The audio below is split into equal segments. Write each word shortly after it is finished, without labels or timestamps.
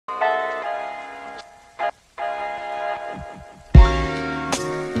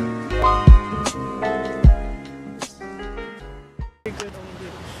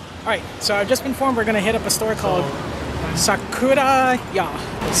Alright, so I've just been informed we're gonna hit up a store called Sakura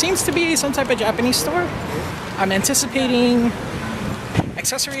Ya. It seems to be some type of Japanese store. I'm anticipating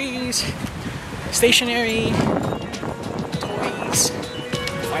accessories, stationery, toys.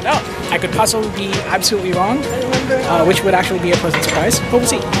 Find out. I could possibly be absolutely wrong, which would actually be a pleasant surprise, but we'll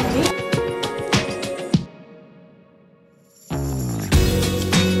see.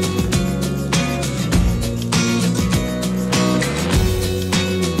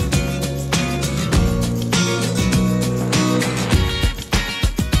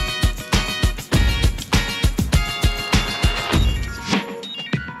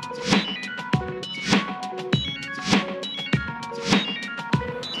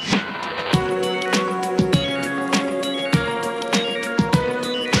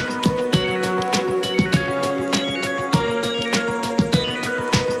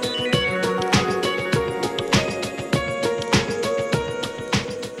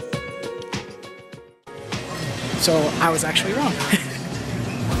 So I was actually wrong,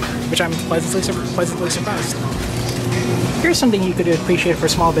 which I'm pleasantly surprised. Here's something you could appreciate for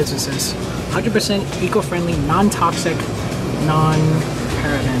small businesses: 100% eco-friendly, non-toxic,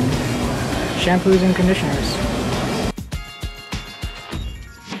 non-paraben shampoos and conditioners.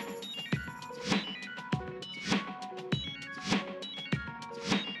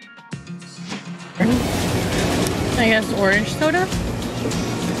 I guess orange soda?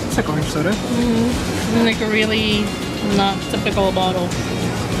 It's like orange soda. Like a really not typical bottle.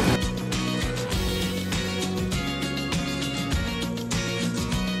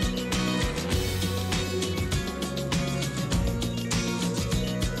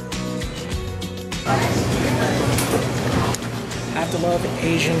 Have to love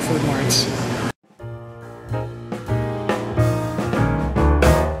Asian food marts.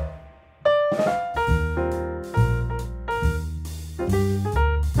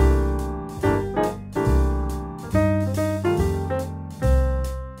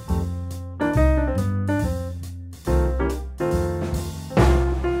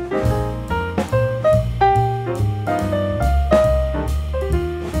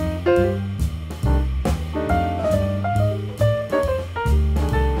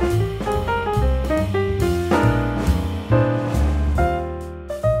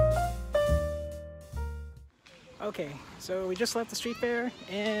 Okay, so we just left the street fair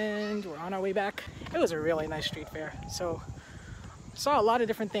and we're on our way back. It was a really nice street fair. So saw a lot of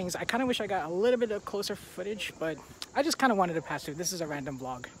different things. I kind of wish I got a little bit of closer footage, but I just kind of wanted to pass through. This is a random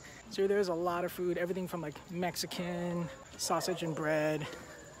vlog. So there's a lot of food, everything from like Mexican, sausage and bread,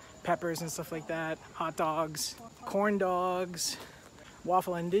 peppers and stuff like that, hot dogs, corn dogs,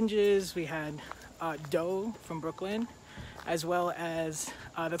 waffle and dinges. We had dough from Brooklyn, as well as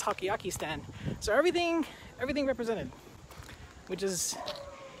the takoyaki stand. So everything represented, which is,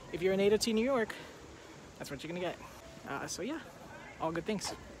 if you're a native to New York, that's what you're gonna get. So yeah, all good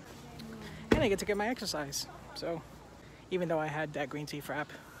things. And I get to get my exercise. So even though I had that green tea frap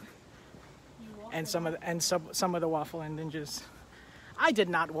and some of the waffle and dinges, I did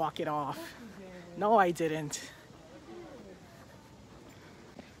not walk it off. No, I didn't.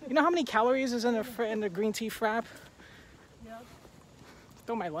 You know how many calories is in the green tea frap?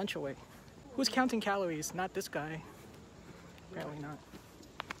 Throw my lunch away. Who's counting calories? Not this guy. Apparently not.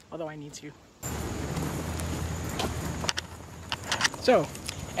 Although I need to. So,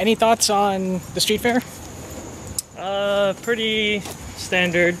 any thoughts on the street fair? Pretty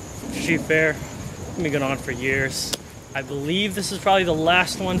standard street fair. Been going on for years. I believe this is probably the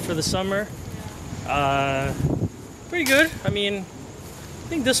last one for the summer. Pretty good. I mean, I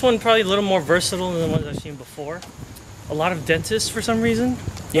think this one probably a little more versatile than the ones I've seen before. A lot of dentists for some reason.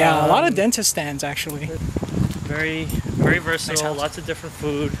 Yeah, a lot of dentist stands actually. Very versatile, Nice. Lots of different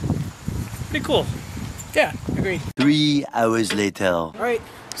food. Pretty cool. Yeah, agreed. 3 hours later. Alright,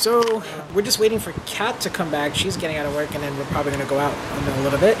 so we're just waiting for Kat to come back. She's getting out of work and then we're probably going to go out in a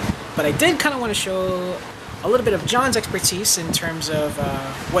little bit. But I did kind of want to show a little bit of John's expertise in terms of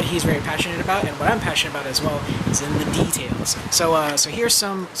what he's very passionate about, and what I'm passionate about as well is in the details. So here's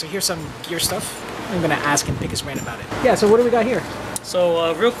some gear stuff. I'm going to ask and pick his brain about it. Yeah, so what do we got here?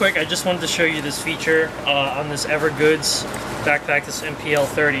 So real quick, I just wanted to show you this feature on this EVERGOODS backpack, this MPL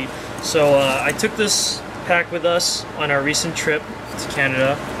 30. So I took this pack with us on our recent trip to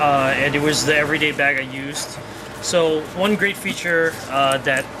Canada, and it was the everyday bag I used. So one great feature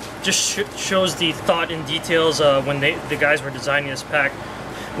that just shows the thought and details when the guys were designing this pack.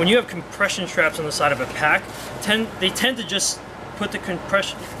 When you have compression straps on the side of a pack, they tend to just put the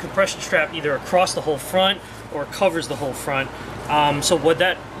compression strap either across the whole front or covers the whole front. So what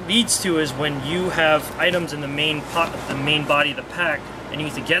that leads to is when you have items in the main body of the pack, and you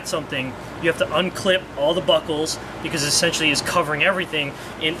need to get something, you have to unclip all the buckles because it essentially is covering everything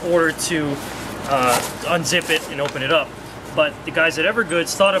in order to unzip it and open it up. But the guys at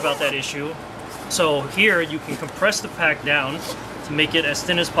EVERGOODS thought about that issue. So here you can compress the pack down to make it as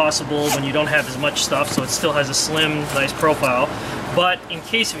thin as possible when you don't have as much stuff, so it still has a slim, nice profile. But in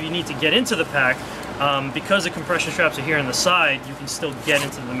case if you need to get into the pack, because the compression straps are here on the side, you can still get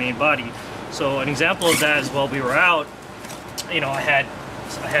into the main body. So an example of that is while we were out, you know, I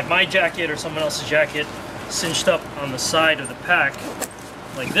had my jacket or someone else's jacket cinched up on the side of the pack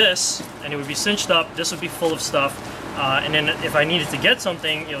like this, and it would be cinched up. This would be full of stuff. And then if I needed to get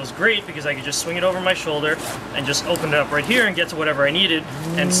something, it was great because I could just swing it over my shoulder and just open it up right here and get to whatever I needed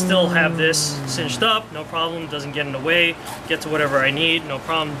and still have this cinched up, no problem, doesn't get in the way, get to whatever I need, no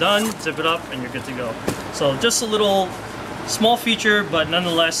problem, done, zip it up and you're good to go. So just a little small feature, but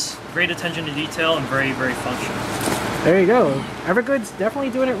nonetheless, great attention to detail and very, very functional. There you go. EVERGOODS definitely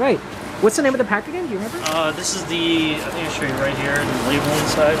doing it right. What's the name of the pack again? Do you remember? This is the, I think I'll show you right here, the label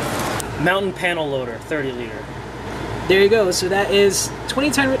inside. Mountain Panel Loader, 30 liter. There you go. So that is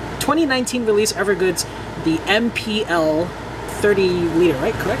 2019 release EVERGOODS, the MPL 30 liter,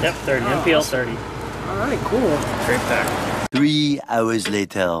 right? Correct? Yep, 30. MPL awesome. 30. All right, cool. Great pack. 3 hours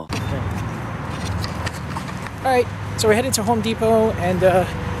later. Okay. All right, so we're headed to Home Depot and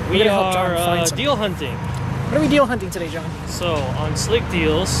we gonna help John are find something. deal hunting. What are we deal hunting today, John? So on Slick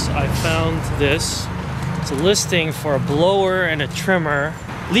Deals, I found this. It's a listing for a blower and a trimmer.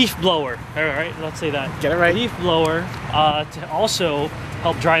 Leaf blower, all right, let's say that. Get it right. Leaf blower to also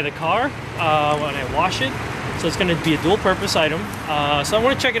help dry the car when I wash it. So it's gonna be a dual purpose item. So I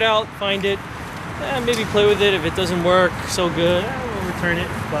wanna check it out, find it, maybe play with it. If it doesn't work so good, we'll return it,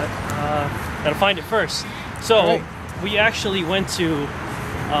 but gotta find it first. So we actually went to,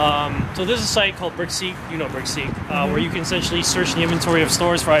 so there's a site called BrickSeek, you know BrickSeek, where you can essentially search the inventory of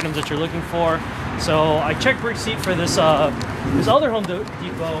stores for items that you're looking for. So I checked BrickSeek for this this other Home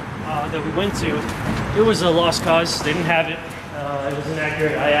Depot that we went to. It was a lost cause. They didn't have it. It was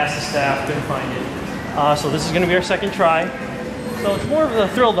inaccurate. I asked the staff, couldn't find it. So this is going to be our second try. So it's more of the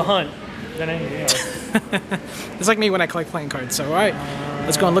thrill of the hunt than anything else. It's like me when I collect playing cards. So all right,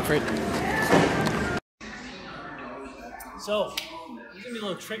 let's go and look for it. So there's going to be a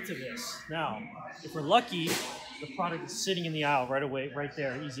little trick to this. Now, if we're lucky, the product is sitting in the aisle right away, right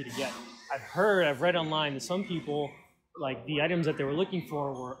there, easy to get. I've read online that some people, like the items that they were looking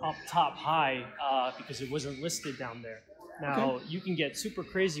for were up top high because it wasn't listed down there. Now, you can get super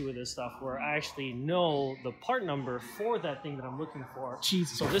crazy with this stuff where I actually know the part number for that thing that I'm looking for.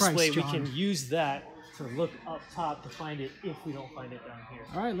 Jesus so this Christ, way John. we can use that to look up top to find it if we don't find it down here.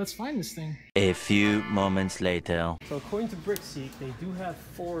 All right, let's find this thing. A few moments later. So according to BrickSeek, they do have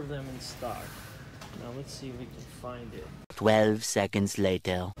 4 of them in stock. Now let's see if we can find it. 12 seconds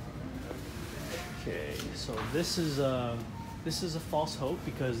later. Okay, so this is a false hope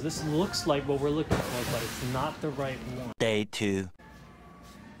because this looks like what we're looking for, but it's not the right one. Day 2.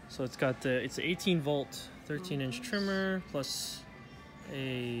 So it's got it's an 18 volt, 13-inch trimmer plus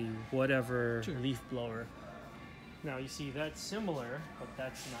a whatever leaf blower. Now you see that's similar, but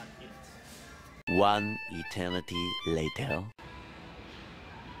that's not it. 1 eternity later.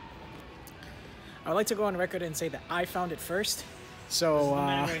 I'd like to go on record and say that I found it first. So this is the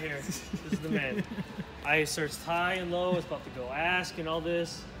man right here. This is the man. I searched high and low. I was about to go ask and all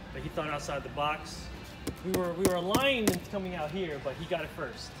this, but he thought outside the box. We were lying and coming out here, but he got it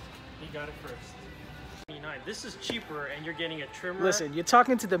first. He got it first. This is cheaper, and you're getting a trimmer. Listen, you're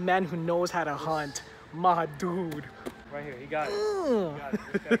talking to the man who knows how to hunt, my dude. Right here, he got it. He got it.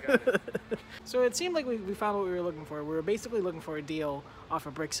 This guy got it. So it seemed like we found what we were looking for. We were basically looking for a deal off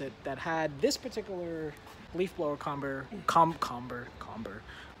of BrickSeek that had this particular leaf blower combo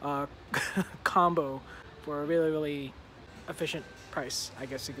for a really, really efficient price, I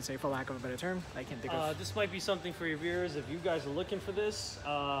guess you could say, for lack of a better term. I can't think of. This might be something for your viewers. If you guys are looking for this,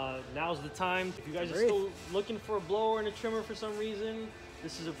 now's the time. If you guys are still looking for a blower and a trimmer for some reason,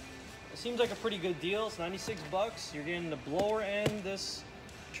 this is it seems like a pretty good deal. It's 96 bucks. You're getting the blower and this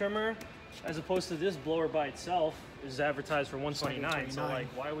trimmer, as opposed to this blower by itself is advertised for $129. So like,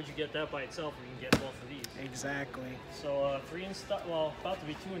 why would you get that by itself when you can get both of these? Exactly. So 3 in stock. Well, about to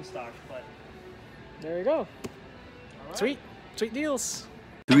be 2 in stock, but there you go. all right. Sweet deals.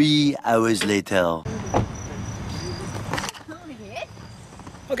 3 hours later.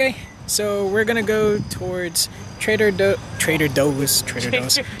 Okay, so we're gonna go towards Trader Joe's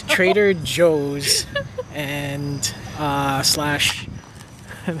and slash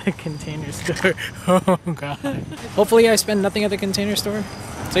the container store. Oh god. Hopefully I spend nothing at the container store.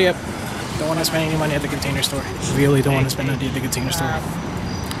 So yep. Don't want to spend any money at the container store. Really don't want to spend money at the container store.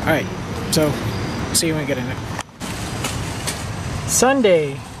 Alright, so see you when we get in it.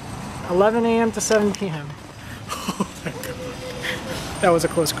 Sunday, 11 a.m. to 7 p.m. Oh my god. That was a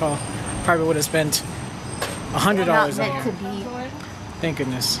close call. Probably would have spent $100 on here. Thank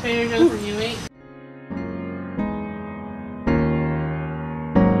goodness.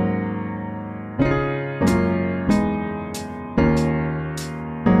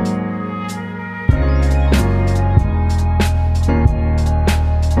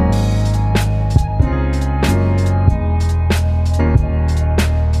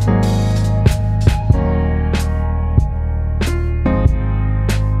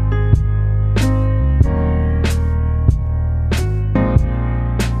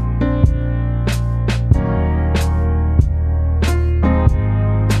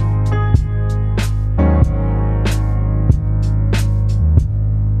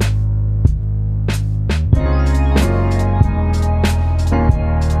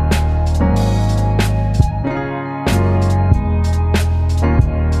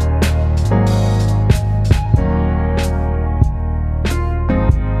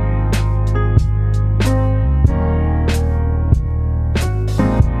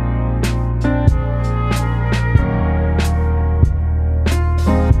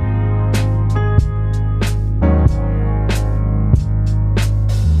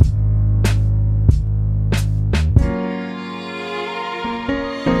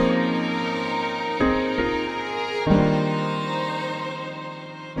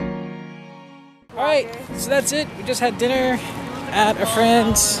 Alright, so that's it. We just had dinner at a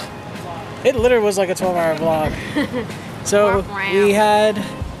friend's. It literally was like a 12-hour vlog. So we had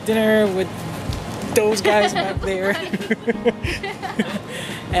dinner with those guys back there.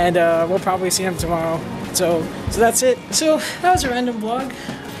 And we'll probably see them tomorrow. So that's it. So that was a random vlog.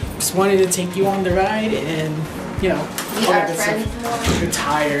 Just wanted to take you on the ride and, you know, you're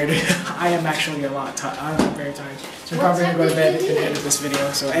tired. I am actually a lot tired. I'm very tired. So I'm probably gonna go to bed and edit this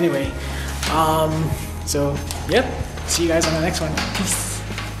video. So anyway, so yep. See you guys on the next one. Peace.